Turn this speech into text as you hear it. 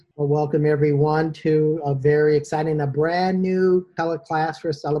Well, welcome everyone to a very exciting, a brand new teleclass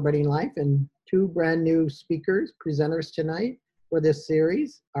for Celebrating Life, and two brand new speakers, presenters tonight for this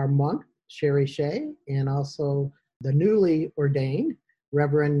series, our monk, Sherry Shea, and also the newly ordained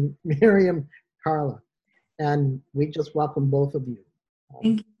Reverend Miriam Carla. And we just welcome both of you.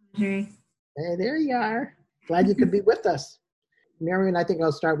 Thank you, Jerry. Hey, there you are. Glad you could be with us. Miriam, I think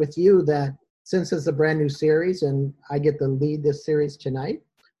I'll start with you, that since it's a brand new series and I get to lead this series tonight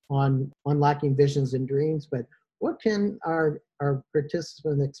on unlocking visions and dreams, but what can our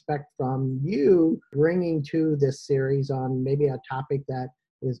participants expect from you bringing to this series on maybe a topic that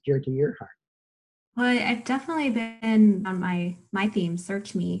is dear to your heart? Well, I've definitely been on my theme,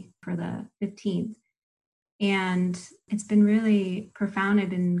 Search Me, for the 15th. And it's been really profound. I've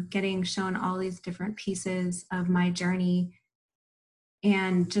been getting shown all these different pieces of my journey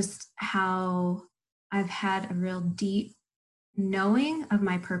and just how I've had a real deep knowing of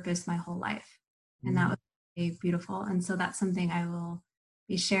my purpose my whole life. And that was really beautiful. And so that's something I will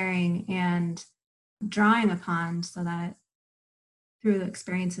be sharing and drawing upon, so that through the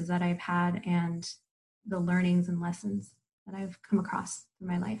experiences that I've had and the learnings and lessons that I've come across in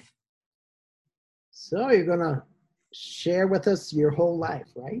my life. So you're going to share with us your whole life,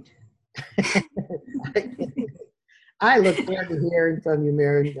 right? I look forward to hearing from you,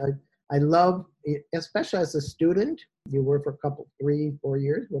 Mary. I love, especially as a student, you were for a couple, 3-4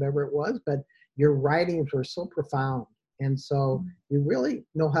 years, whatever it was, but your writings were so profound. And so you really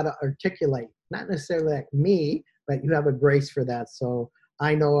know how to articulate, not necessarily like me, but you have a grace for that. So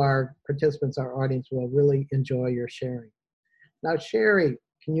I know our participants, our audience will really enjoy your sharing. Now, Sherry,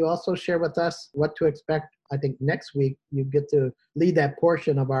 can you also share with us what to expect? I think next week you get to lead that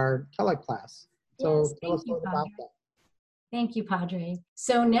portion of our teleclass. So yes, tell us a little about that. Thank you, Padre.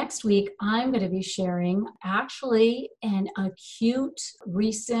 So next week, I'm going to be sharing actually an acute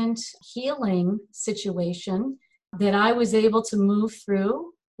recent healing situation that I was able to move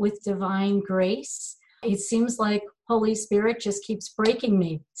through with divine grace. It seems like Holy Spirit just keeps breaking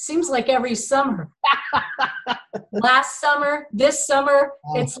me. Seems like every summer. Last summer, this summer,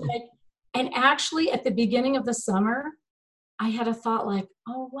 it's like, and actually at the beginning of the summer, I had a thought like,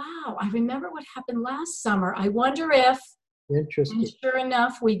 oh, wow, I remember what happened last summer. I wonder if, interesting. And sure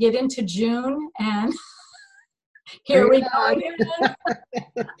enough, we get into June and here we go again.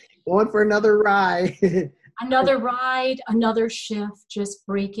 Going for another ride. Another ride, another shift, just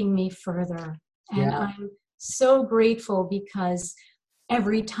breaking me further. And I'm so grateful because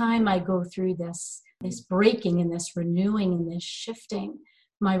every time I go through this breaking and this renewing and this shifting,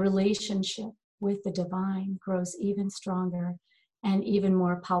 my relationship with the divine grows even stronger and even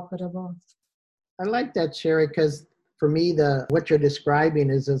more palpable. I like that, Sherry, because for me, what you're describing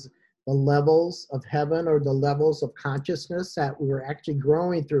is the levels of heaven or the levels of consciousness that we're actually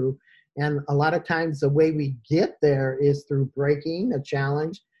growing through. And a lot of times the way we get there is through breaking a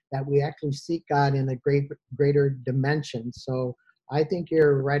challenge, that we actually seek God in a greater dimension. So I think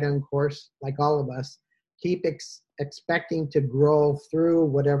you're right on course, like all of us. Keep expecting to grow through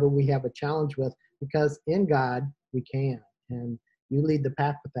whatever we have a challenge with, because in God we can. And you lead the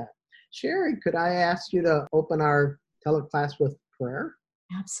path with that. Sherry, could I ask you to open our teleclass with prayer?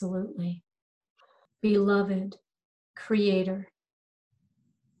 Absolutely. Beloved Creator,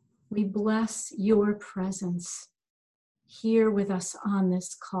 we bless your presence here with us on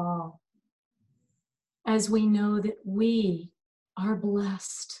this call, as we know that we are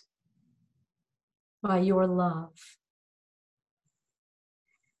blessed by your love.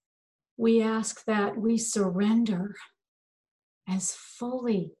 We ask that we surrender as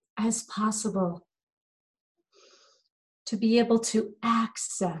fully as possible to be able to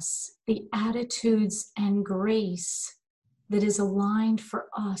access the attitudes and grace that is aligned for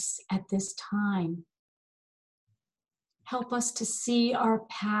us at this time. Help us to see our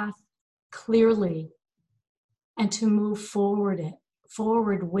path clearly and to move forward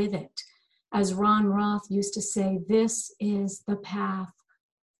with it. As Ron Roth used to say, this is the path,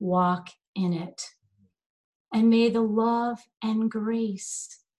 walk in it. And may the love and grace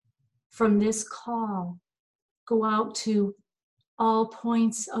from this call go out to all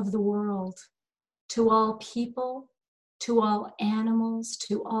points of the world, to all people, to all animals,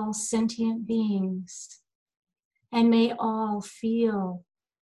 to all sentient beings. And may all feel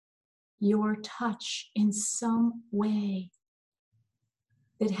your touch in some way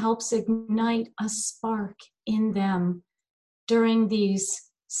that helps ignite a spark in them during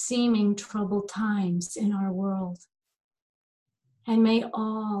these seeming troubled times in our world. And may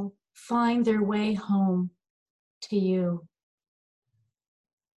all find their way home to you.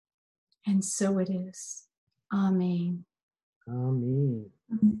 And so it is. Amen. Amen.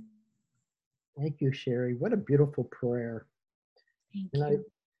 Thank you, Sherry. What a beautiful prayer. Thank And you.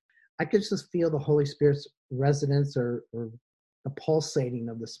 I could just feel the Holy Spirit's resonance or the pulsating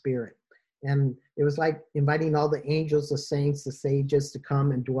of the Spirit. And it was like inviting all the angels, the saints, the sages to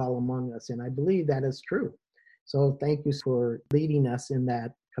come and dwell among us. And I believe that is true. So thank you for leading us in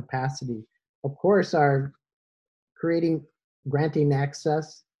that capacity. Of course, our granting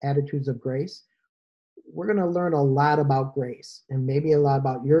access, attitudes of grace, we're going to learn a lot about grace and maybe a lot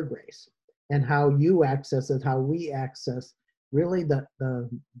about your grace and how you access it, how we access really the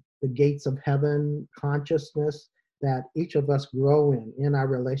gates of heaven consciousness that each of us grow in our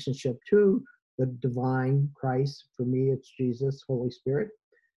relationship to the divine Christ. For me, it's Jesus, Holy Spirit.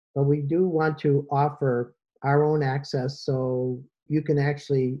 But we do want to offer our own access so you can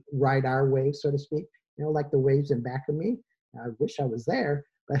actually ride our waves, so to speak, like the waves in back of me. I wish I was there,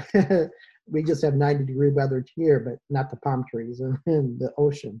 but we just have 90-degree weather here, but not the palm trees and the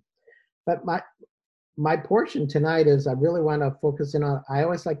ocean. But my portion tonight is I really want to focus in on, I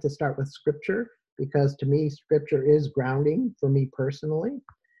always like to start with scripture because to me, scripture is grounding for me personally.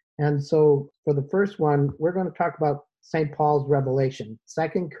 And so for the first one, we're going to talk about St. Paul's revelation,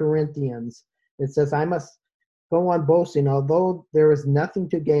 2 Corinthians. It says, I must go on boasting. Although there is nothing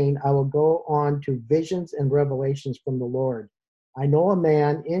to gain, I will go on to visions and revelations from the Lord. I know a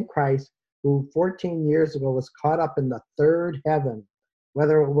man in Christ who 14 years ago was caught up in the third heaven.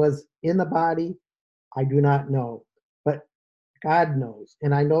 Whether it was in the body, I do not know, but God knows.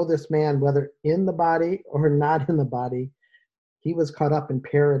 And I know this man, whether in the body or not in the body, he was caught up in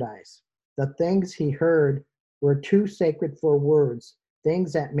paradise. The things he heard were too sacred for words,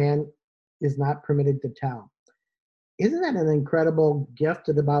 things that man is not permitted to tell. Isn't that an incredible gift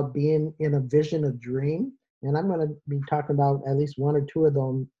about being in a vision, a dream? And I'm going to be talking about at least one or two of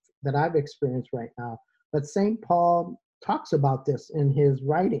them that I've experienced right now. But St. Paul talks about this in his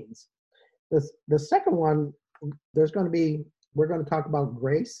writings. The second one, we're going to talk about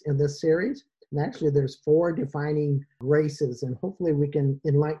grace in this series. And actually, there's 4 defining graces, and hopefully we can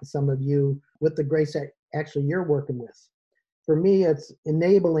enlighten some of you with the grace that actually you're working with. For me, it's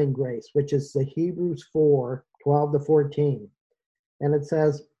enabling grace, which is the Hebrews 4:12-14. And it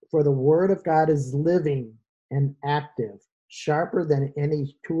says, for the word of God is living and active, sharper than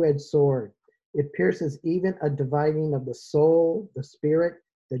any two-edged sword. It pierces even a dividing of the soul, the spirit,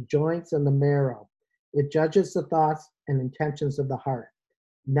 the joints, and the marrow. It judges the thoughts and intentions of the heart.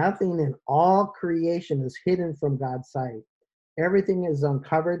 Nothing in all creation is hidden from God's sight. Everything is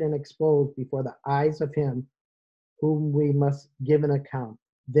uncovered and exposed before the eyes of him whom we must give an account.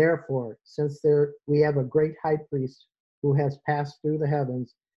 Therefore, since we have a great high priest who has passed through the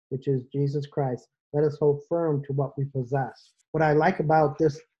heavens, which is Jesus Christ, let us hold firm to what we possess. What I like about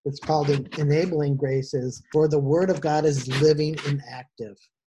this, it's called enabling grace, is for the word of God is living and active.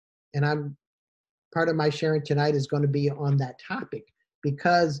 And part of my sharing tonight is going to be on that topic,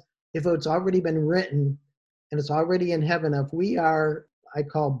 because if it's already been written and it's already in heaven, if we are, I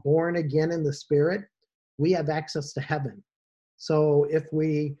call born again in the Spirit, we have access to heaven. So if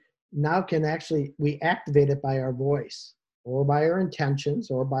we now we activate it by our voice or by our intentions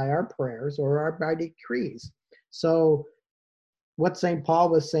or by our prayers or by decrees. So what St. Paul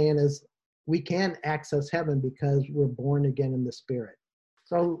was saying is we can access heaven because we're born again in the Spirit.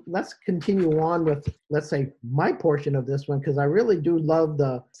 So let's continue on with, let's say, my portion of this one, because I really do love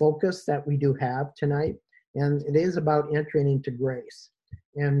the focus that we do have tonight. And it is about entering into grace.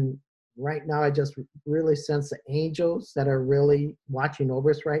 And right now, I just really sense the angels that are really watching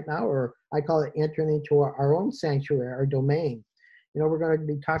over us right now, or I call it entering into our own sanctuary, our domain. We're going to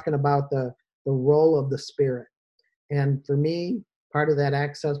be talking about the role of the Spirit. And for me, part of that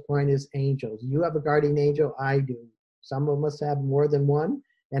access point is angels. You have a guardian angel, I do. Some of us have more than one.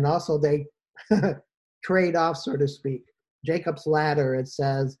 And also they trade off, so to speak. Jacob's ladder, it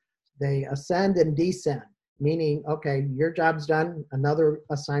says they ascend and descend, meaning, okay, your job's done, another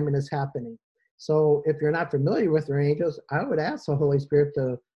assignment is happening. So if you're not familiar with your angels, I would ask the Holy Spirit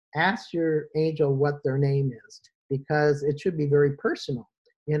to ask your angel what their name is, because it should be very personal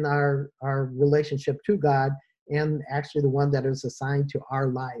in our relationship to God, and actually the one that is assigned to our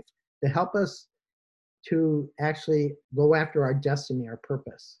life to help us to actually go after our destiny, our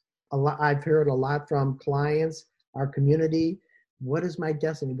purpose. I've heard a lot from clients, our community. What is my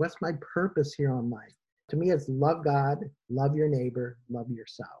destiny? What's my purpose here on life? To me, it's love God, love your neighbor, love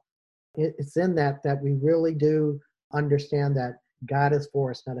yourself. It's in that we really do understand that God is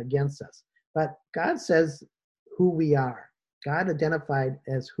for us, not against us. But God says who we are. God identified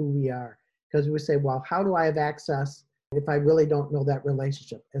as who we are. Because we say, well, how do I have access if I really don't know that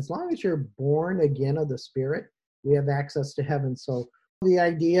relationship? As long as you're born again of the Spirit, we have access to heaven. So The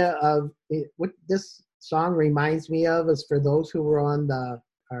idea of what this song reminds me of is for those who were on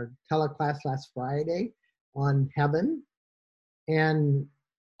our teleclass last Friday on heaven and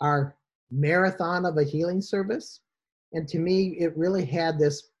our marathon of a healing service. And to me, it really had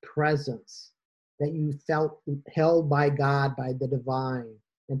this presence that you felt held by God, by the divine.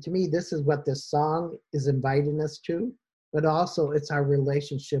 And to me, this is what this song is inviting us to, but also it's our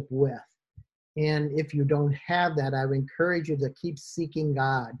relationship with. And if you don't have that, I would encourage you to keep seeking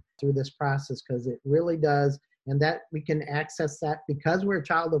God through this process, because it really does. And that we can access that because we're a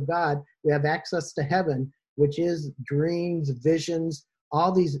child of God. We have access to heaven, which is dreams, visions,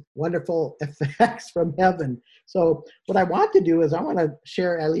 all these wonderful effects from heaven. So what I want to do is I want to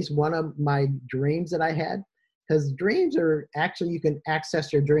share at least one of my dreams that I had, because dreams are actually, you can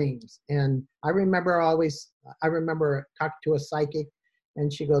access your dreams. And I remember talking to a psychic,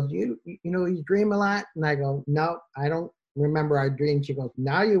 and she goes, you dream a lot? And I go, no, I don't remember our dream. She goes,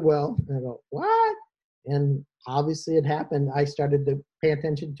 now you will. And I go, what? And obviously it happened. I started to pay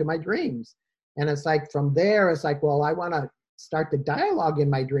attention to my dreams. And it's like, from there, it's like, well, I want to start the dialogue in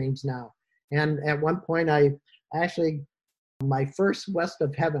my dreams now. And at one point, my first West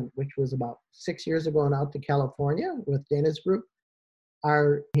of Heaven, which was about 6 years ago, and out to California with Dana's group,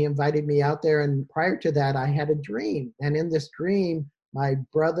 he invited me out there. And prior to that, I had a dream. And in this dream, my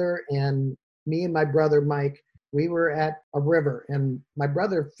brother and me and my brother Mike, we were at a river, and my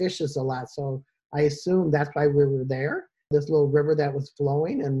brother fishes a lot. So I assume that's why we were there, this little river that was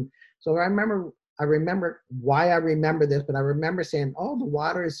flowing. And so I remember why I remember this, but I remember saying, oh, the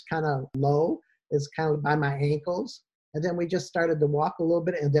water is kind of low. It's kind of by my ankles. And then we just started to walk a little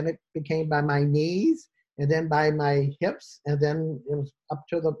bit, and then it became by my knees, and then by my hips, and then it was up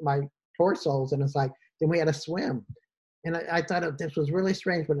to my torsos. And it's like, then we had to swim. And I thought this was really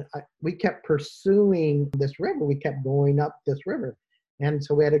strange, but we kept pursuing this river. We kept going up this river. And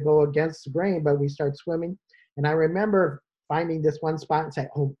so we had to go against the grain, but we started swimming. And I remember finding this one spot and saying,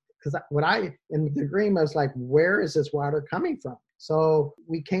 oh, because in the dream, I was like, where is this water coming from? So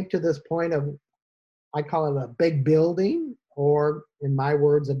we came to this point of, I call it a big building, or in my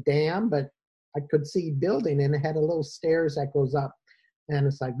words, a dam, but I could see building, and it had a little stairs that goes up. And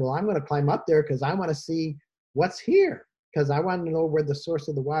it's like, well, I'm going to climb up there because I want to see what's here, because I wanted to know where the source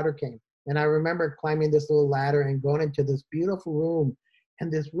of the water came. And I remember climbing this little ladder and going into this beautiful room.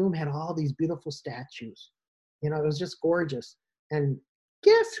 And this room had all these beautiful statues. It was just gorgeous. And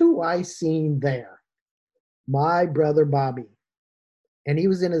guess who I seen there? My brother Bobby. And he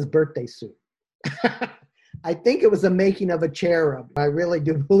was in his birthday suit. I think it was the making of a cherub. I really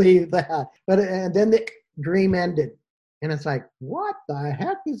do believe that. And then the dream ended. And it's like, what the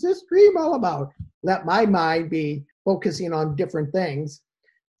heck is this dream all about? Let my mind be focusing on different things.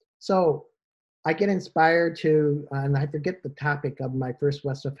 So I get inspired to, and I forget the topic of my first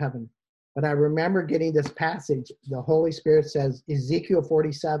West of Heaven, but I remember getting this passage. The Holy Spirit says, Ezekiel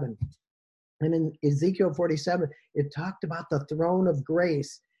 47. And in Ezekiel 47, it talked about the throne of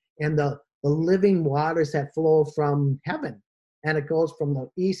grace and the living waters that flow from heaven. And it goes from the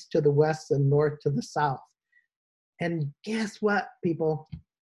east to the west and north to the south. And guess what, people?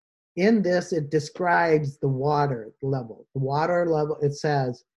 In this, it describes the water level. The water level, it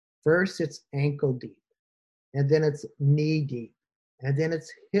says, first it's ankle deep, and then it's knee deep, and then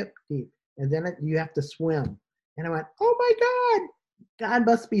it's hip deep, and then you have to swim. And I went, oh my God, God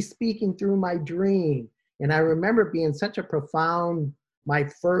must be speaking through my dream. And I remember being such a profound, my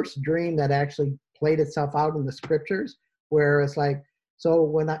first dream that actually played itself out in the scriptures, where it's like, so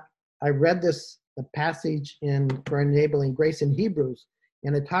when I read the passage for Enabling Grace in Hebrews,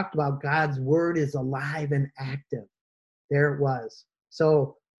 and it talked about God's word is alive and active. There it was.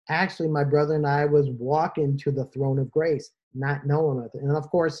 So actually, my brother and I was walking to the throne of grace, not knowing it. And of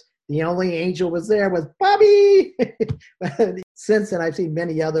course, the only angel was there was Bobby. Since then, I've seen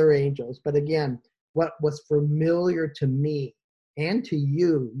many other angels. But again, what was familiar to me and to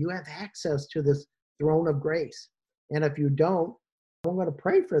you, you have access to this throne of grace. And if you don't, I'm going to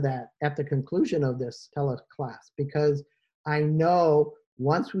pray for that at the conclusion of this teleclass, because I know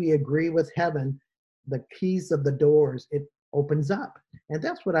once we agree with heaven, the keys of the doors, it opens up. And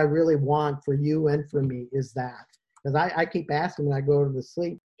that's what I really want for you and for me, is that. Because I keep asking when I go to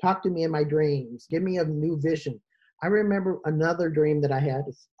sleep, talk to me in my dreams, give me a new vision. I remember another dream that I had,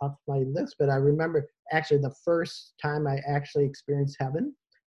 it's off my list, but I remember actually the first time I actually experienced heaven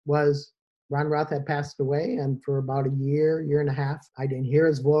was Ron Roth had passed away, and for about a year and a half, I didn't hear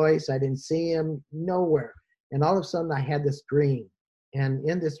his voice, I didn't see him, nowhere. And all of a sudden I had this dream. And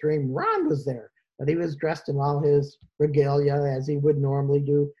in this dream, Ron was there, but he was dressed in all his regalia as he would normally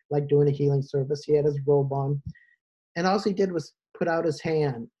do, like doing a healing service. He had his robe on. And all he did was put out his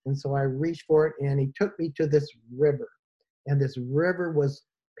hand. And so I reached for it, and he took me to this river. And this river was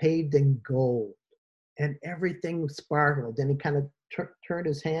paved in gold, and everything sparkled. And he kind of turned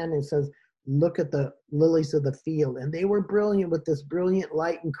his hand and says, look at the lilies of the field. And they were brilliant with this brilliant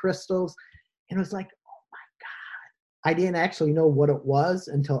light and crystals. And it was like, oh my God. I didn't actually know what it was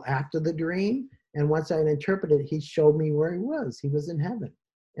until after the dream. And once I interpreted it, he showed me where he was. He was in heaven.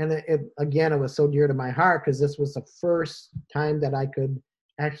 And again, it was so dear to my heart because this was the first time that I could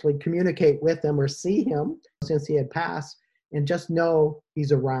actually communicate with him or see him since he had passed, and just know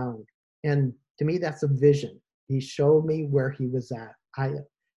he's around. And to me, that's a vision. He showed me where he was at.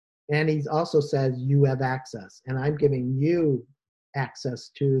 And he also says, you have access, and I'm giving you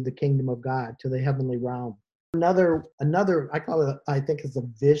access to the kingdom of God, to the heavenly realm. Another, I call it, I think it's a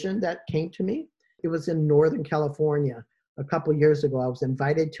vision that came to me. It was in Northern California. A couple years ago, I was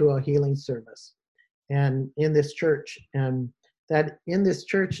invited to a healing service, and in this church, and that in this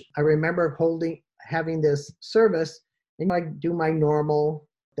church, I remember having this service, and I do my normal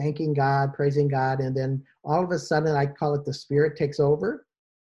thanking God, praising God, and then all of a sudden, I call it the Spirit takes over,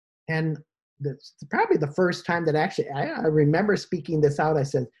 and it's probably the first time that actually I remember speaking this out. I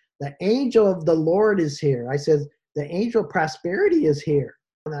said, "The angel of the Lord is here." I said, "The angel of prosperity is here,"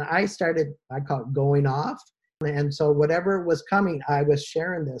 and then I call it going off. And so whatever was coming, I was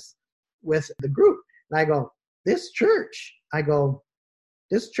sharing this with the group. And I go, this church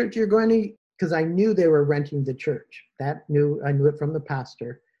you're going to, because I knew they were renting the church. I knew it from the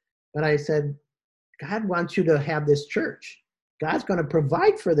pastor. But I said, God wants you to have this church. God's going to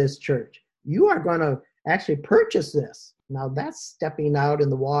provide for this church. You are going to actually purchase this. Now that's stepping out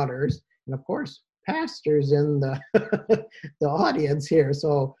in the waters. And of course, pastor's in the, the audience here.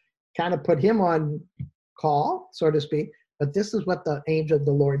 So kind of put him on call, so to speak, but this is what the angel of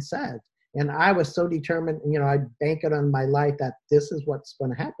the Lord said. And I was so determined, I bank it on my life that this is what's going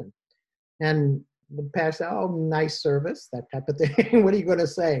to happen. And the pastor, oh, nice service, that type of thing. What are you going to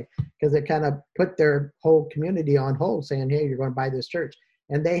say? Because it kind of put their whole community on hold, saying, hey, you're going to buy this church.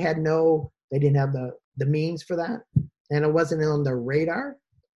 And they didn't have the means for that. And it wasn't on their radar.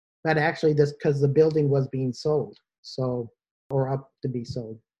 But actually, because the building was being sold, or up to be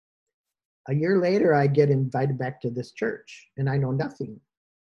sold. A year later, I get invited back to this church, and I know nothing.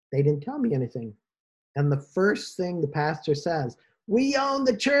 They didn't tell me anything. And the first thing the pastor says, we own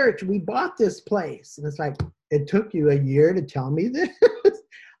the church. We bought this place. And it's like, it took you a year to tell me this?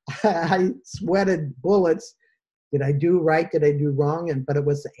 I sweated bullets. Did I do right? Did I do wrong? But it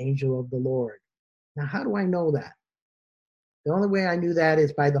was the angel of the Lord. Now, how do I know that? The only way I knew that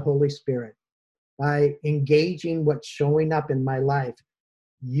is by the Holy Spirit, by engaging what's showing up in my life.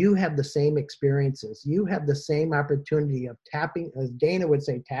 You have the same experiences. You have the same opportunity of tapping, as Dana would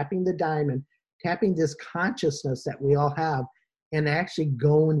say, tapping the diamond, tapping this consciousness that we all have, and actually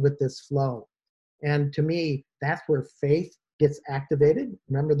going with this flow. And to me, that's where faith gets activated.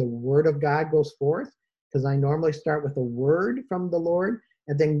 Remember, the word of God goes forth, because I normally start with a word from the Lord,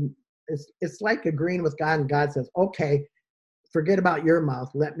 and then it's like agreeing with God, and God says, okay, forget about your mouth.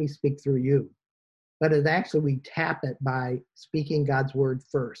 Let me speak through you. But it actually, we tap it by speaking God's word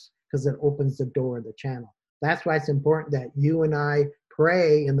first, because it opens the door, the channel. That's why it's important that you and I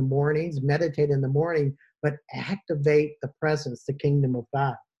pray in the mornings, meditate in the morning, but activate the presence, the kingdom of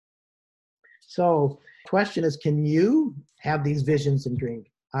God. So the question is, can you have these visions and dreams?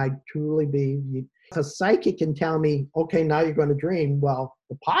 I truly believe if a psychic can tell me, okay, now you're going to dream. Well,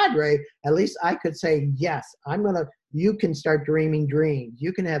 the Padre, at least I could say, yes, you can start dreaming dreams.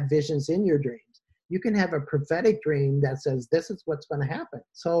 You can have visions in your dreams. You can have a prophetic dream that says, this is what's going to happen.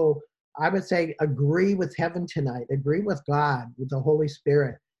 So I would say, agree with heaven tonight. Agree with God, with the Holy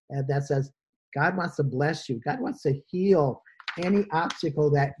Spirit. And that says, God wants to bless you. God wants to heal any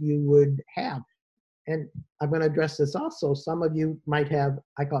obstacle that you would have. And I'm going to address this also. Some of you might have,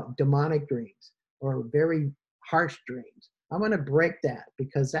 I call it demonic dreams or very harsh dreams. I'm going to break that,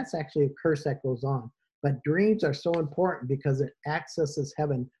 because that's actually a curse that goes on. But dreams are so important because it accesses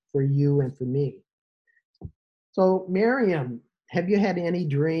heaven for you and for me. So, Miriam, have you had any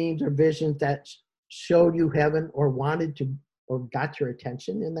dreams or visions that showed you heaven or wanted to, or got your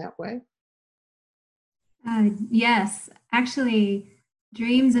attention in that way? Yes, actually,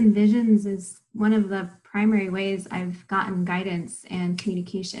 dreams and visions is one of the primary ways I've gotten guidance and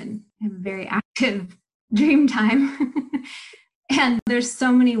communication. I have a very active dream time. And there's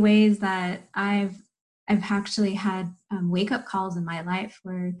so many ways that I've actually had wake-up calls in my life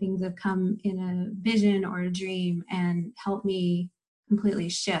where things have come in a vision or a dream and helped me completely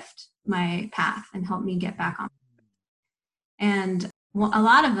shift my path and help me get back on. And a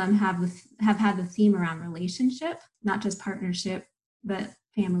lot of them have had the theme around relationship, not just partnership, but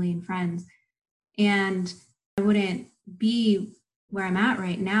family and friends. And I wouldn't be where I'm at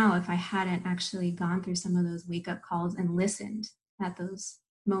right now if I hadn't actually gone through some of those wake up calls and listened at those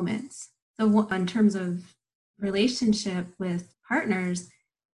moments. So in terms of relationship with partners,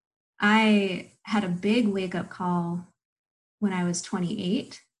 I had a big wake up call when I was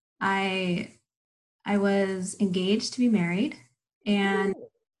 28. I was engaged to be married, and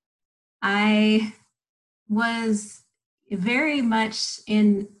I was very much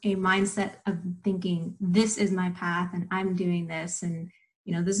in a mindset of thinking, this is my path and I'm doing this, and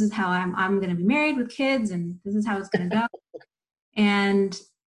this is how I'm going to be married with kids, and this is how it's going to go. And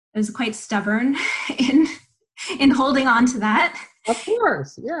I was quite stubborn in holding on to that. Of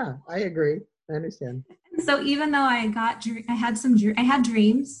course, yeah, I agree. I understand. So even though I had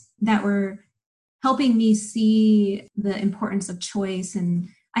dreams that were helping me see the importance of choice, and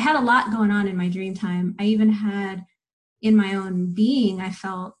I had a lot going on in my dream time. I even had, in my own being, I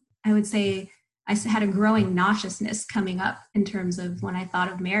would say I had a growing nauseousness coming up in terms of when I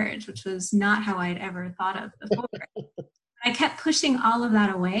thought of marriage, which was not how I'd ever thought of before. I kept pushing all of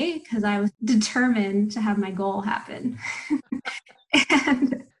that away because I was determined to have my goal happen.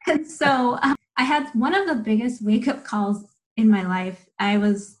 and so I had one of the biggest wake-up calls in my life. I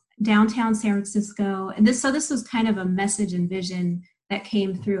was downtown San Francisco, and this was kind of a message and vision that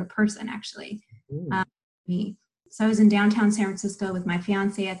came through a person, actually, me. So I was in downtown San Francisco with my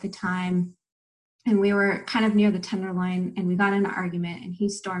fiance at the time, and we were kind of near the Tenderloin, and we got in an argument, and he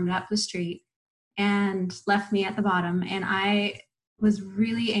stormed up the street and left me at the bottom. And I was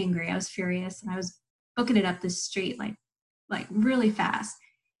really angry. I was furious, and I was booking it up this street like really fast.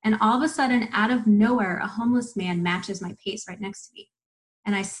 And all of a sudden, out of nowhere, a homeless man matches my pace right next to me.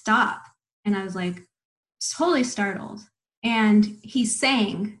 And I stop, and I was like totally startled. And he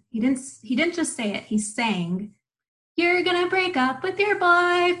sang. He didn't just say it. He sang, "You're gonna break up with your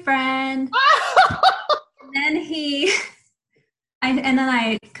boyfriend." And then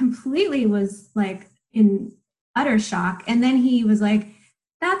I completely was like in utter shock. And then he was like,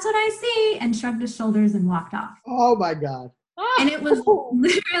 "That's what I see," and shrugged his shoulders and walked off. Oh my God. And it was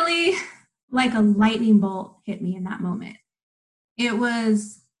literally like a lightning bolt hit me in that moment. It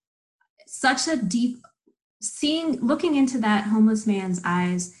was such a deep looking into that homeless man's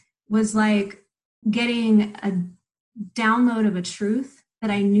eyes was like getting a download of a truth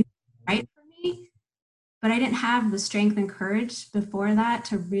that I knew was right for me, but I didn't have the strength and courage before that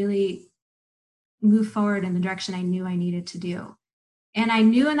to really move forward in the direction I knew I needed to do. And I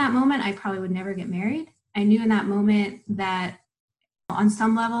knew in that moment I probably would never get married. I knew in that moment that on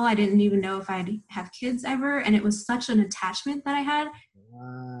some level I didn't even know if I'd have kids ever, and it was such an attachment that I had.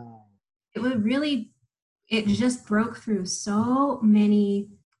 Wow. It just broke through so many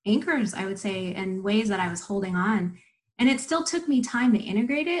anchors, I would say, and ways that I was holding on. And it still took me time to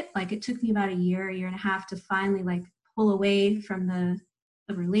integrate it. Like it took me about a year and a half to finally like pull away from the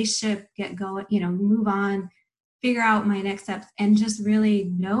relationship, get going, move on, figure out my next steps, and just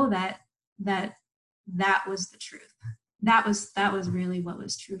really know that was the truth. That was really what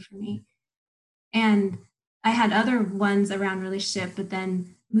was true for me. And I had other ones around relationship, but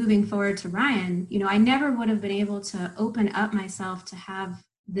then moving forward to Ryan, I never would have been able to open up myself to have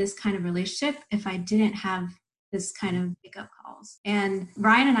this kind of relationship if I didn't have this kind of wake-up calls. And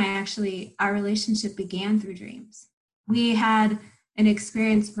Ryan and I our relationship began through dreams. We had an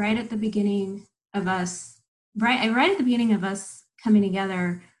experience right at the beginning of us coming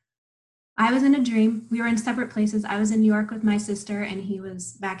together. I was in a dream. We were in separate places. I was in New York with my sister, and he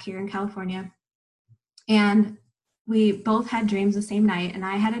was back here in California. And we both had dreams the same night. And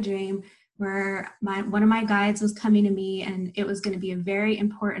I had a dream where one of my guides was coming to me, and it was going to be a very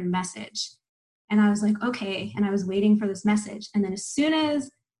important message. And I was like, okay. And I was waiting for this message. And then as soon as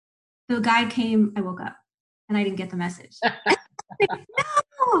the guide came, I woke up and I didn't get the message. Like,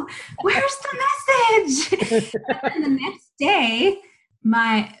 no, where's the message? And the next day,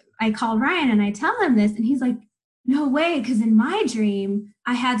 I called Ryan and I tell him this, and he's like, no way, because in my dream,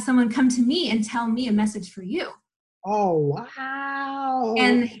 I had someone come to me and tell me a message for you. Oh, wow.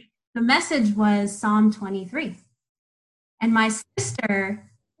 And the message was Psalm 23. And my sister,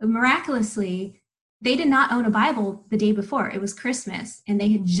 miraculously, they did not own a Bible the day before. It was Christmas, and they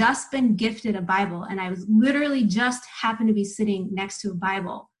had just been gifted a Bible. And I was literally just happened to be sitting next to a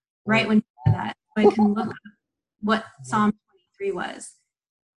Bible right when you said that. So I can look up what Psalm 23 was.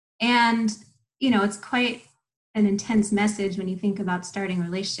 And, it's quite an intense message when you think about starting a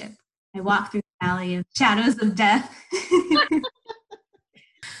relationship. I walk through the valley of shadows of death.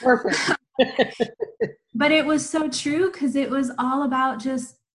 Perfect. But it was so true because it was all about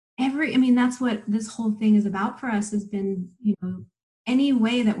just that's what this whole thing is about for us, has been, any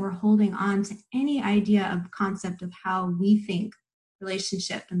way that we're holding on to any idea of concept of how we think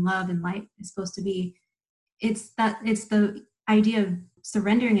relationship and love and life is supposed to be, it's the idea of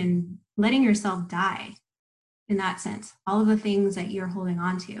surrendering and letting yourself die in that sense, all of the things that you're holding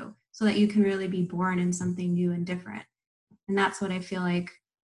on to, so that you can really be born in something new and different. And that's what I feel like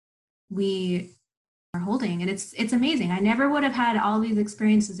we are holding. And it's amazing. I never would have had all these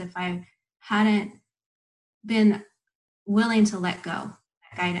experiences if I hadn't been willing to let go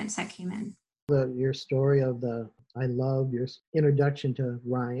that guidance that came in. Your story of I love your introduction to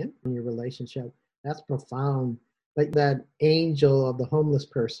Ryan and your relationship. That's profound. Like that angel of the homeless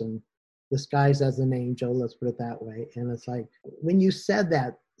person disguised as an angel, let's put it that way. And it's like, when you said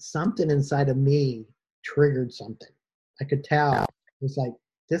that, something inside of me triggered something. I could tell. It's like,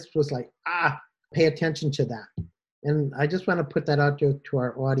 this was like, pay attention to that. And I just want to put that out there to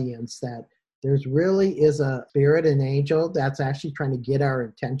our audience, that there's really is a spirit, an angel that's actually trying to get our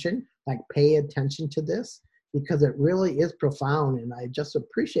attention, like pay attention to this, because it really is profound. And I just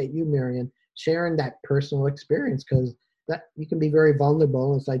appreciate you, Marion, sharing that personal experience, because that you can be very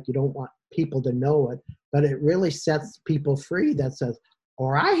vulnerable. It's like you don't want people to know it, but it really sets people free that says,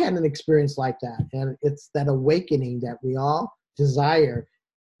 or I had an experience like that. And it's that awakening that we all desire.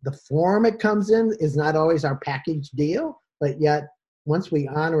 The form it comes in is not always our package deal, but yet once we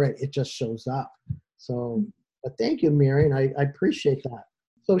honor it, it just shows up. So, but thank you, Marion. I appreciate that.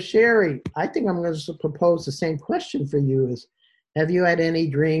 So Sherry, I think I'm going to propose the same question for you is, have you had any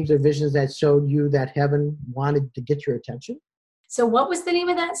dreams or visions that showed you that heaven wanted to get your attention? So what was the name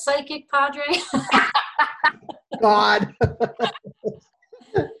of that psychic, Padre? God.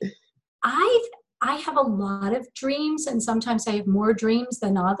 I have a lot of dreams, and sometimes I have more dreams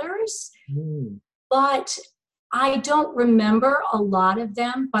than others. But I don't remember a lot of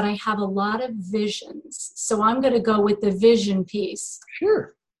them, but I have a lot of visions. So I'm going to go with the vision piece.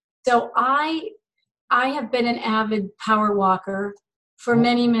 Sure. So I have been an avid power walker for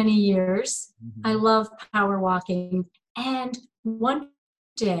many, many years. I love power walking. And one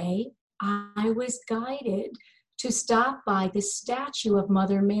day I was guided to stop by the statue of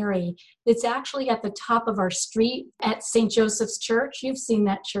Mother Mary. It's actually at the top of our street at St. Joseph's Church. You've seen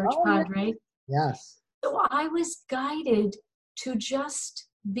that church, Padre. Yes. So I was guided to just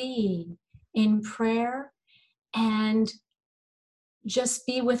be in prayer and just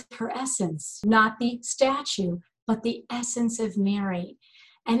be with her essence, not the statue, but the essence of Mary.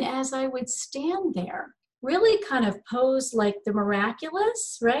 And as I would stand there, really kind of pose like the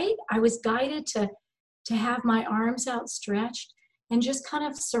miraculous, right? I was guided to have my arms outstretched and just kind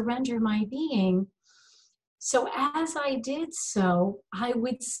of surrender my being. So as I did so, I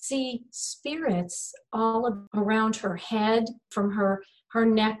would see spirits all around her head, from her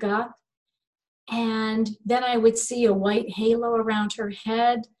neck up. And then I would see a white halo around her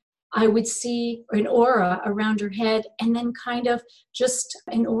head. I would see an aura around her head, and then kind of just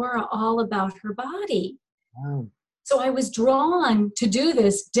an aura all about her body. Wow. So I was drawn to do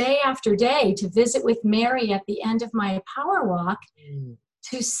this day after day, to visit with Mary at the end of my power walk,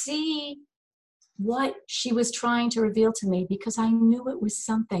 to see what she was trying to reveal to me, because I knew it was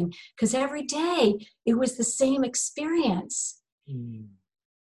something. Because every day it was the same experience.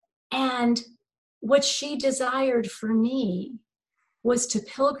 And what she desired for me was to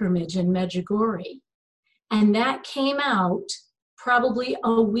pilgrimage in Medjugorje. And that came out probably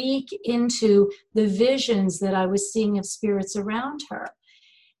a week into the visions that I was seeing of spirits around her.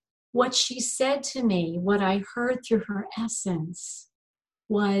 What she said to me, what I heard through her essence,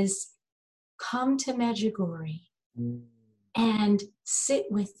 was, come to Medjugorje and sit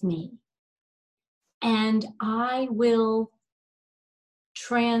with me, and I will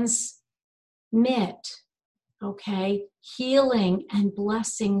transmit, healing and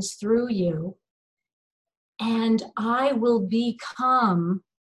blessings through you, and I will become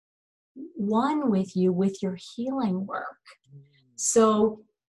one with you with your healing work. So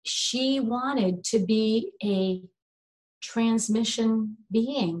she wanted to be a transmission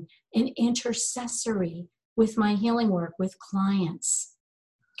being, an intercessory with my healing work with clients.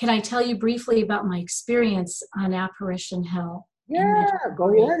 Can I tell you briefly about my experience on Apparition Hill? Yeah, go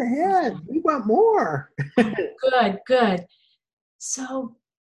right ahead. We want more. Good. So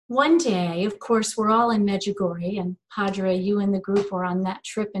one day, of course, we're all in Medjugorje, and Padre, you and the group were on that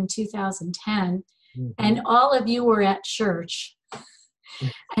trip in 2010, and all of you were at church.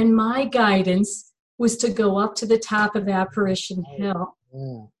 And my guidance was to go up to the top of Apparition Hill.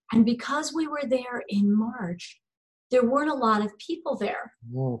 Yeah. And because we were there in March, there weren't a lot of people there.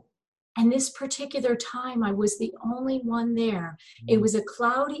 No. And this particular time, I was the only one there. It was a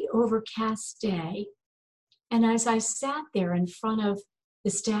cloudy, overcast day. And as I sat there in front of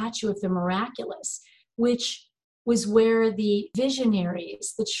the statue of the miraculous, which was where the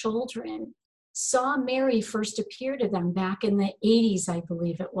visionaries, the children, saw Mary first appear to them back in the 80s, I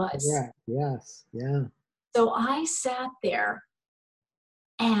believe it was. Yeah, yes, yeah. So I sat there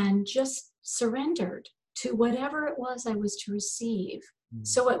and just surrendered to whatever it was I was to receive.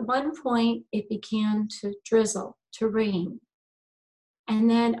 So at one point, it began to drizzle, to rain. And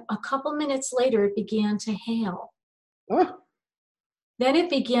then a couple minutes later, it began to hail. Oh. Then it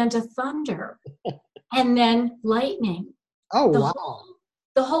began to thunder. And then lightning. Oh, wow.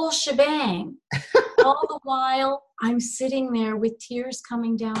 The whole shebang. All the while, I'm sitting there with tears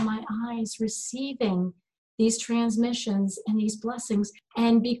coming down my eyes, receiving these transmissions and these blessings.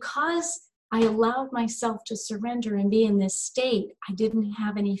 And because I allowed myself to surrender and be in this state, I didn't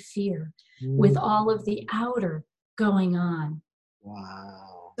have any fear with all of the outer going on.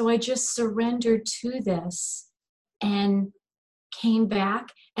 Wow. So I just surrendered to this and came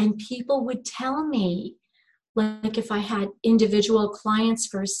back, and people would tell me, like if I had individual clients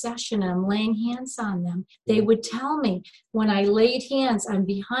for a session and I'm laying hands on them, they would tell me when I laid hands on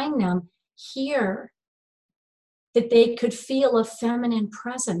behind them here that they could feel a feminine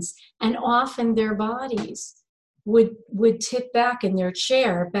presence, and often their bodies would tip back in their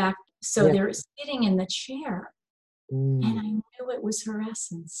chair, back so they're sitting in the chair. And I knew it was her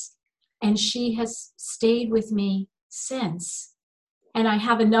essence. And she has stayed with me since. And I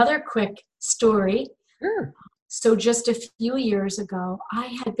have another quick story. Sure. So just a few years ago,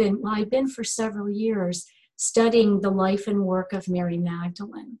 I'd been for several years studying the life and work of Mary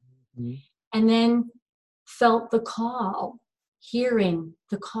Magdalene. And then felt the call, hearing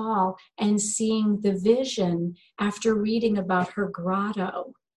the call, and seeing the vision after reading about her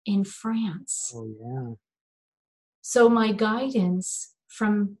grotto in France. Oh, yeah. So my guidance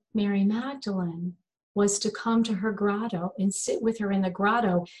from Mary Magdalene was to come to her grotto and sit with her in the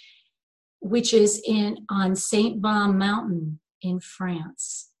grotto, which is on Saint Baume Mountain in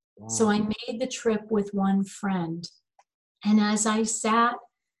France. Wow. So I made the trip with one friend. And as I sat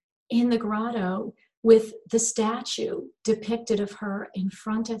in the grotto with the statue depicted of her in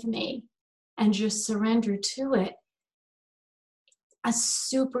front of me and just surrendered to it, a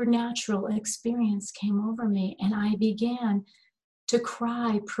supernatural experience came over me, and I began to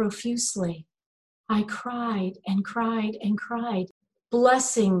cry profusely. I cried and cried and cried.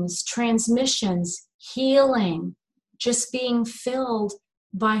 Blessings, transmissions, healing, just being filled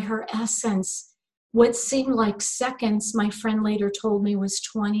by her essence. What seemed like seconds, my friend later told me, was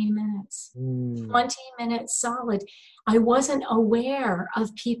 20 minutes. 20 minutes solid. I wasn't aware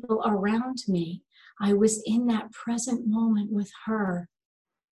of people around me. I was in that present moment with her,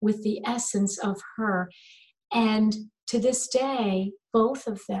 with the essence of her. And to this day, both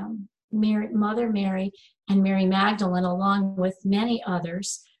of them, Mother Mary and Mary Magdalene, along with many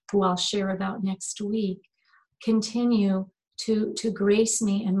others who I'll share about next week, continue to grace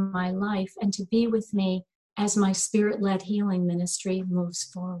me in my life and to be with me as my spirit-led healing ministry moves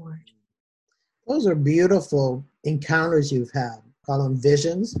forward. Those are beautiful encounters you've had. Call them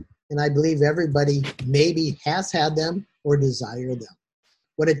visions. And I believe everybody maybe has had them or desire them.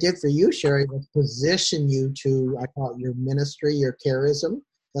 What it did for you, Sherry, was position you to, I call it your ministry, your charism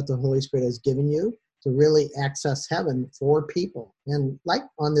that the Holy Spirit has given you to really access heaven for people. And like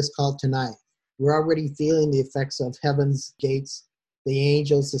on this call tonight, we're already feeling the effects of heaven's gates, the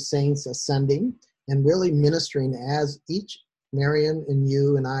angels, the saints ascending, and really ministering as each Marian and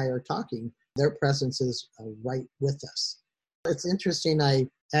you and I are talking. Their presence is right with us. It's interesting,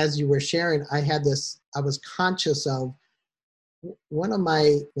 as you were sharing, I was conscious of when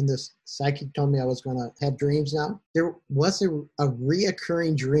this psychic told me I was going to have dreams now, there was a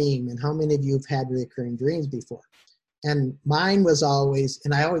reoccurring dream. And how many of you have had reoccurring dreams before? And mine was always,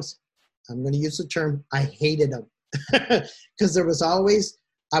 and I'm going to use the term, I hated them. Because I was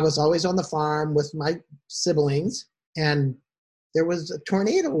always on the farm with my siblings, and there was a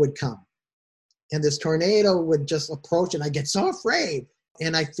tornado would come. And this tornado would just approach, and I get so afraid.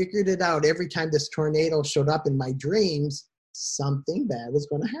 And I figured it out every time this tornado showed up in my dreams, something bad was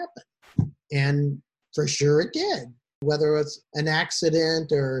going to happen. And for sure it did. Whether it's an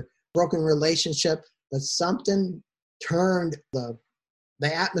accident or broken relationship, but something turned the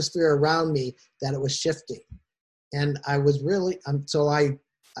atmosphere around me that it was shifting. And I was really, so I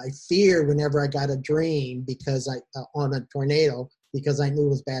feared whenever I got a dream on a tornado, because I knew it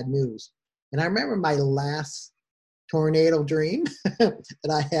was bad news. And I remember my last tornado dream that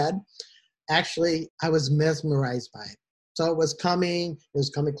I had, actually, I was mesmerized by it. So it was coming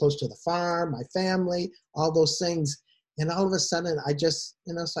close to the farm, my family, all those things. And all of a sudden, I just,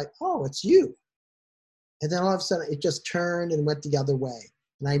 it's like, oh, it's you. And then all of a sudden it just turned and went the other way.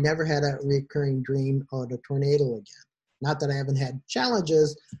 And I never had a recurring dream of a tornado again. Not that I haven't had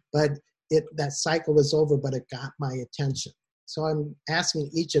challenges, but that cycle was over, but it got my attention. So I'm asking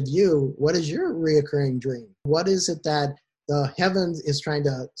each of you, what is your reoccurring dream? What is it that the heavens is trying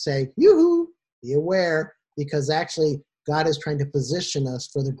to say, yoo-hoo, be aware, because actually God is trying to position us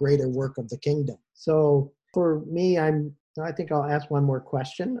for the greater work of the kingdom. So for me, I think I'll ask one more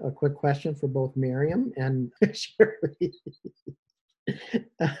question, a quick question for both Miriam and Sherry.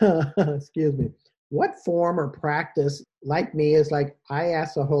 Excuse me. What form or practice, like me, is like I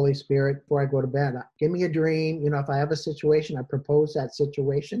ask the Holy Spirit before I go to bed, give me a dream. If I have a situation, I propose that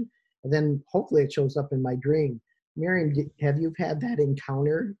situation, and then hopefully it shows up in my dream. Miriam, have you had that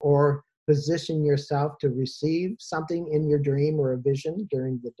encounter or position yourself to receive something in your dream or a vision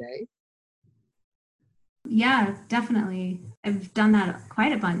during the day? Yeah, definitely. I've done that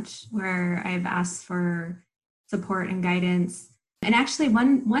quite a bunch where I've asked for support and guidance. And actually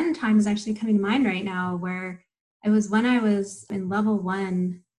one time is actually coming to mind right now where it was when I was in level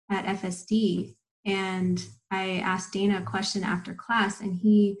 1 at FSD, and I asked Dana a question after class, and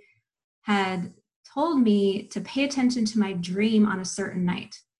he had told me to pay attention to my dream on a certain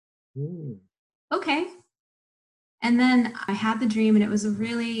night. Okay. And then I had the dream, and it was a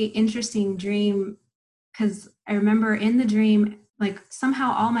really interesting dream because I remember in the dream, like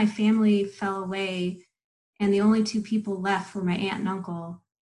somehow all my family fell away, and the only 2 people left were my aunt and uncle.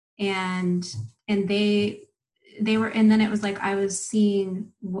 And they were, and then it was like I was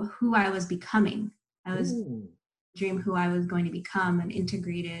seeing who I was becoming. I was dream who I was going to become, an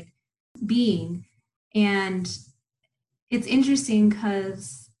integrated being. And it's interesting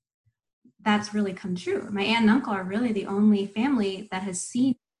because that's really come true. My aunt and uncle are really the only family that has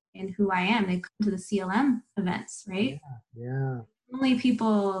seen in who I am. They come to the CLM events, right? Yeah. Only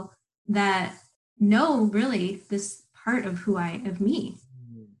people that know really this part of of me.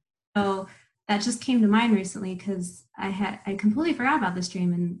 So that just came to mind recently because I completely forgot about this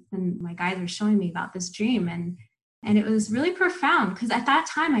dream, and my guides were showing me about this dream, and it was really profound because at that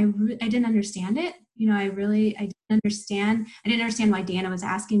time I didn't understand it. I didn't understand. I didn't understand why Dana was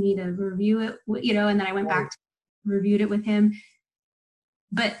asking me to review it, and then I went back to reviewed it with him.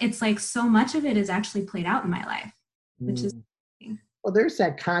 But it's like so much of it is actually played out in my life, which is well, there's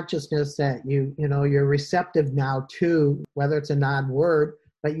that consciousness that you're receptive now to, whether it's a non-word,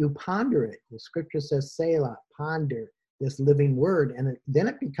 but you ponder it. The scripture says, Selah, ponder this living word, and then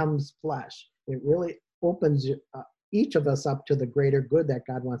it becomes flesh. It really opens each of us up to the greater good that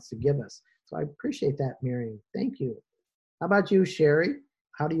God wants to give us. So I appreciate that, Miriam. Thank you. How about you, Sherry?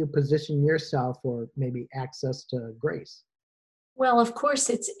 How do you position yourself for maybe access to grace? Well, of course,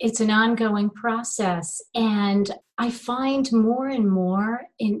 it's an ongoing process. And I find more and more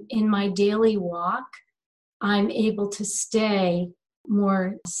in my daily walk, I'm able to stay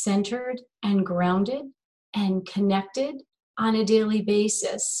more centered and grounded and connected on a daily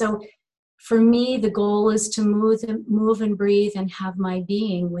basis. So for me, the goal is to move and breathe and have my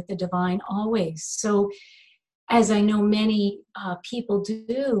being with the divine always. So as I know many people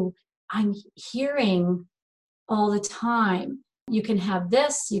do, I'm hearing all the time, you can have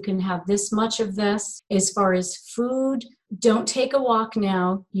this much of this. As far as food, don't take a walk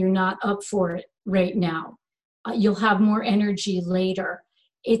now. You're not up for it right now. You'll have more energy later.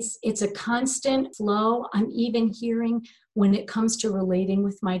 It's a constant flow. I'm even hearing when it comes to relating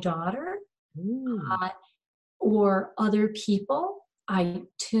with my daughter or other people, I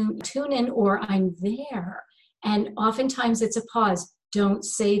tune in or I'm there. And oftentimes it's a pause. Don't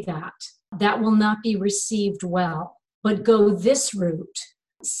say that. That will not be received well. But go this route,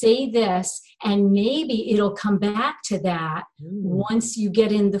 say this, and maybe it'll come back to that. Once you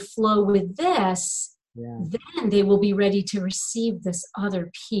get in the flow with this, then they will be ready to receive this other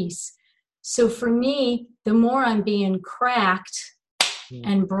piece. So for me, the more I'm being cracked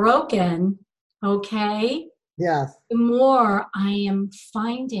and broken, okay, the more I am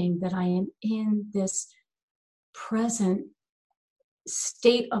finding that I am in this present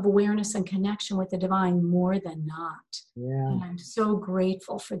state of awareness and connection with the divine more than not. And I'm so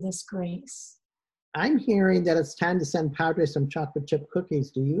grateful for this grace. I'm hearing that it's time to send Padre some chocolate chip cookies.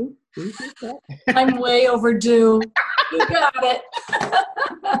 Do you think that? I'm way overdue. You got it.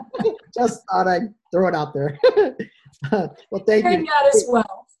 Just thought I'd throw it out there. Well, thank you. That as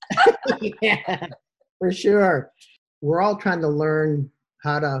well. Yeah, for sure. We're all trying to learn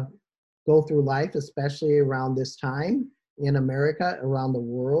how to go through life, especially around this time in America, around the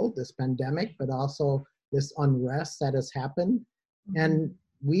world, this pandemic, but also this unrest that has happened. And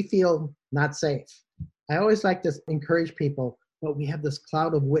we feel not safe. I always like to encourage people, but we have this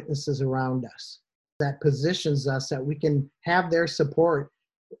cloud of witnesses around us. that positions us that we can have their support.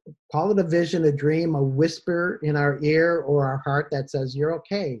 Call it a vision, a dream, a whisper in our ear or our heart that says, you're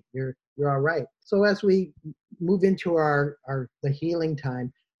okay, you're all right. So as we move into the healing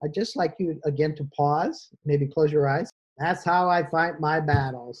time, I'd just like you again to pause, maybe close your eyes. That's how I fight my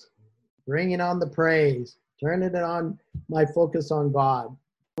battles. Bringing on the praise, turning it on my focus on God.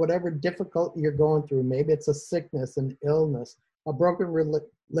 Whatever difficulty you're going through, maybe it's a sickness, an illness, a broken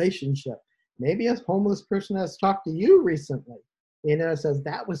relationship. Maybe a homeless person has talked to you recently. Says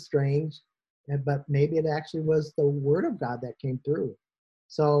that was strange, but maybe it actually was the word of God that came through.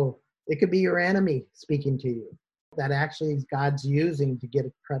 So it could be your enemy speaking to you that actually God's using to get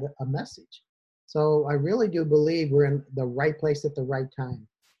a message. So I really do believe we're in the right place at the right time.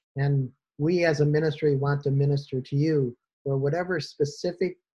 And we as a ministry want to minister to you for whatever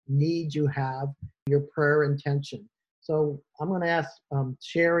specific needs you have, your prayer intention. So I'm going to ask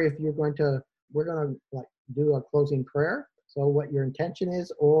Sherry if we're going to do a closing prayer. So what your intention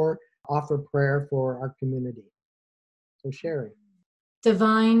is, or offer prayer for our community. So Sherry.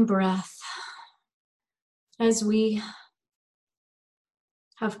 Divine breath, as we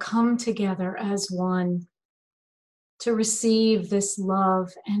have come together as one to receive this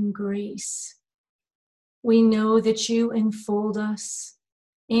love and grace, we know that you enfold us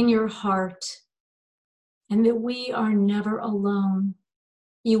in your heart and that we are never alone.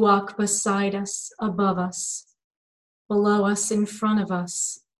 You walk beside us, above us, below us, in front of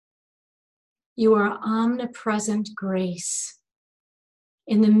us. You are omnipresent grace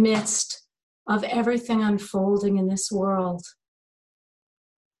in the midst of everything unfolding in this world.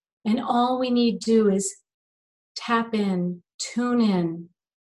 And all we need to do is tap in, tune in,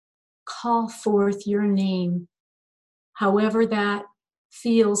 call forth your name, however that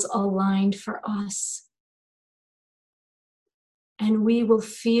feels aligned for us. And we will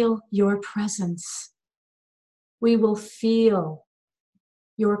feel your presence. We will feel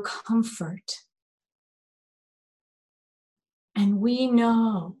your comfort. And we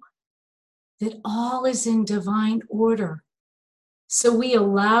know that all is in divine order. So we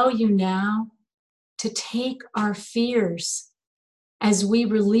allow you now to take our fears as we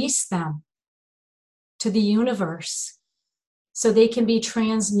release them to the universe so they can be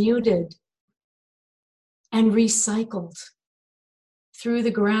transmuted and recycled through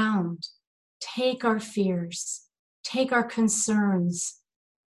the ground. Take our fears, take our concerns,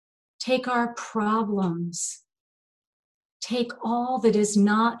 take our problems, take all that is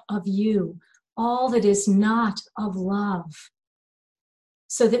not of you, all that is not of love,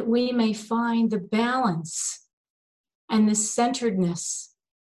 so that we may find the balance and the centeredness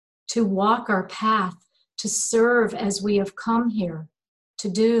to walk our path, to serve as we have come here to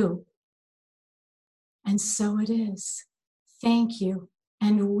do. And so it is. Thank you.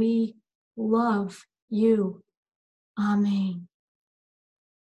 And we love you. Amen.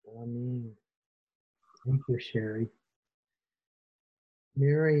 Amen. Thank you, Sherry.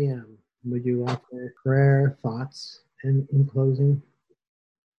 Miriam, would you offer prayer, thoughts, and in closing?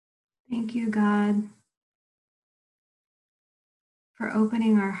 Thank you, God, for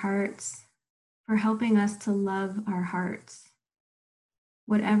opening our hearts, for helping us to love our hearts.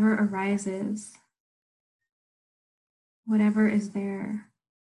 Whatever arises, whatever is there.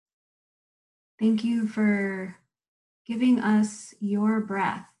 Thank you for giving us your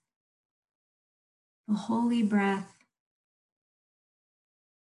breath, the holy breath,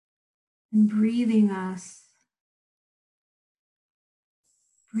 and breathing us,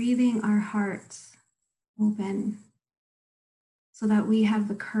 breathing our hearts open so that we have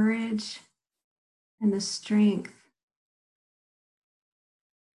the courage and the strength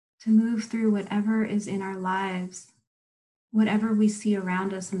to move through whatever is in our lives, whatever we see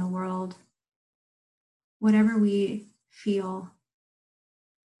around us in the world, whatever we feel.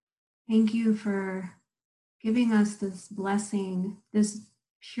 Thank you for giving us this blessing, this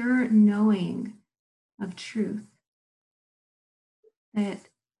pure knowing of truth, that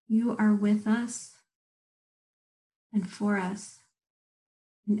you are with us and for us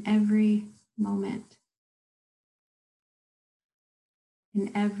in every moment,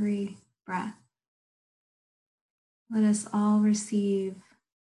 in every breath. Let us all receive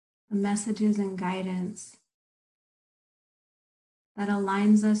the messages and guidance that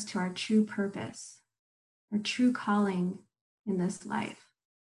aligns us to our true purpose, our true calling in this life.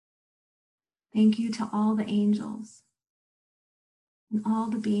 Thank you to all the angels and all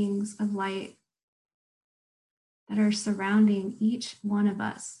the beings of light that are surrounding each one of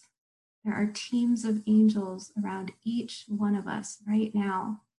us. There are teams of angels around each one of us right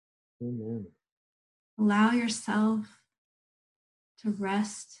now. Amen. Allow yourself to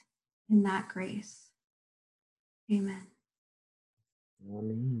rest in that grace. Amen.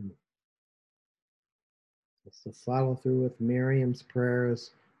 Amen. It's the follow through with Miriam's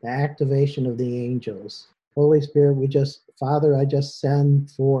prayers, the activation of the angels. Holy Spirit, Father, I just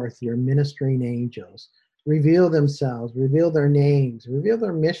send forth your ministering angels. Reveal themselves, reveal their names, reveal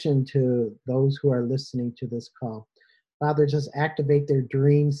their mission to those who are listening to this call. Father, just activate their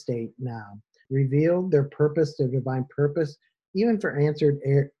dream state now. Reveal their purpose, their divine purpose, even for answered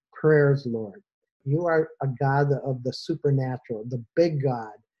prayers, Lord. You are a God of the supernatural, the big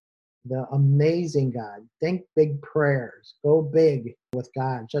God, the amazing God. Think big prayers. Go big with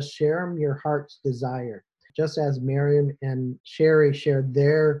God. Just share them your heart's desire. Just as Miriam and Sherry shared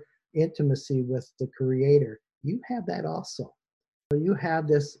their intimacy with the Creator, you have that also. So you have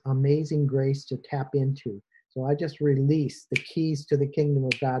this amazing grace to tap into. So I just release the keys to the kingdom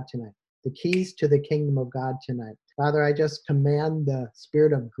of God tonight. The keys to the kingdom of God tonight. Father, I just command the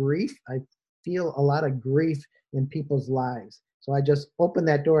spirit of grief. I feel a lot of grief in people's lives. So I just open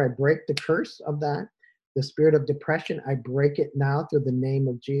that door. I break the curse of that. The spirit of depression, I break it now through the name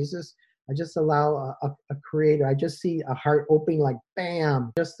of Jesus. I just allow a creator. I just see a heart opening like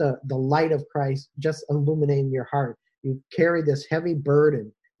bam, just the light of Christ just illuminating your heart. You carry this heavy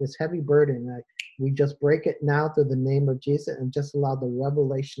burden. We just break it now through the name of Jesus and just allow the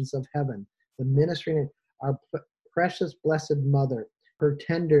revelations of heaven, the ministry, our precious blessed mother, her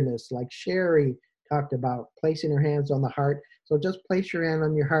tenderness, like Sherry talked about, placing her hands on the heart. So just place your hand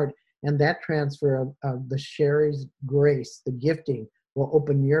on your heart, and that transfer of the Sherry's grace, the gifting, will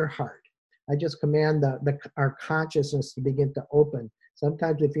open your heart. I just command our consciousness to begin to open.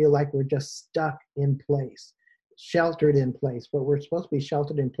 Sometimes we feel like we're just stuck in place, sheltered in place, but we're supposed to be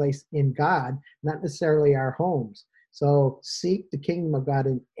sheltered in place in God, not necessarily our homes. So seek the kingdom of God,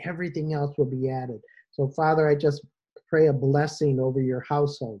 and everything else will be added. So Father, I just pray a blessing over your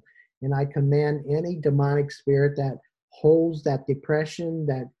household, and I command any demonic spirit that holds that depression,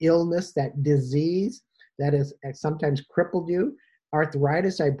 that illness, that disease that has sometimes crippled you,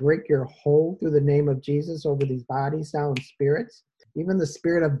 arthritis, I break your hold through the name of Jesus over these bodies now and spirits. Even the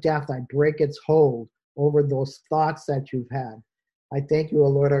spirit of death, I break its hold over those thoughts that you've had. I thank you, O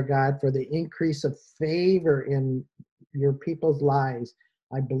Lord our God, for the increase of favor in your people's lives.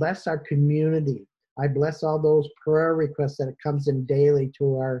 I bless our community. I bless all those prayer requests that comes in daily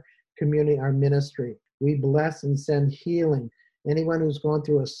to our community, our ministry. We bless and send healing. Anyone who's going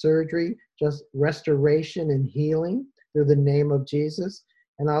through a surgery, just restoration and healing through the name of Jesus.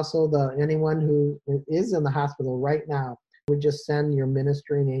 And also anyone who is in the hospital right now, we just send your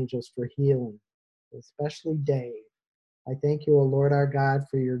ministering angels for healing, especially Dave. I thank you, O Lord our God,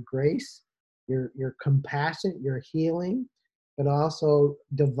 for your grace, your compassion, your healing, but also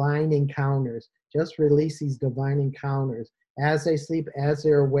divine encounters. Just release these divine encounters as they sleep, as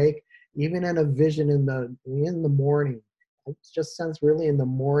they're awake, even in a vision in the morning. It just sense really in the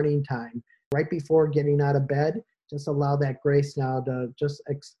morning time, right before getting out of bed. Just allow that grace now to just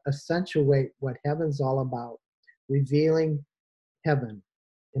accentuate what heaven's all about, revealing heaven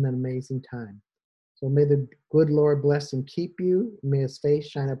in an amazing time. So may the good Lord bless and keep you. May his face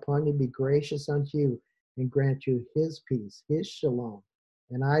shine upon you, be gracious unto you, and grant you his peace, his shalom.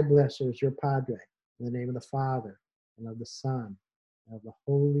 And I bless you as your Padre, in the name of the Father, and of the Son, and of the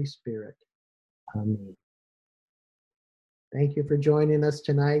Holy Spirit. Amen. Thank you for joining us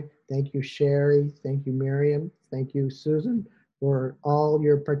tonight. Thank you, Sherry. Thank you, Miriam. Thank you, Susan, for all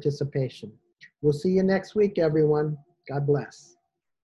your participation. We'll see you next week, everyone. God bless.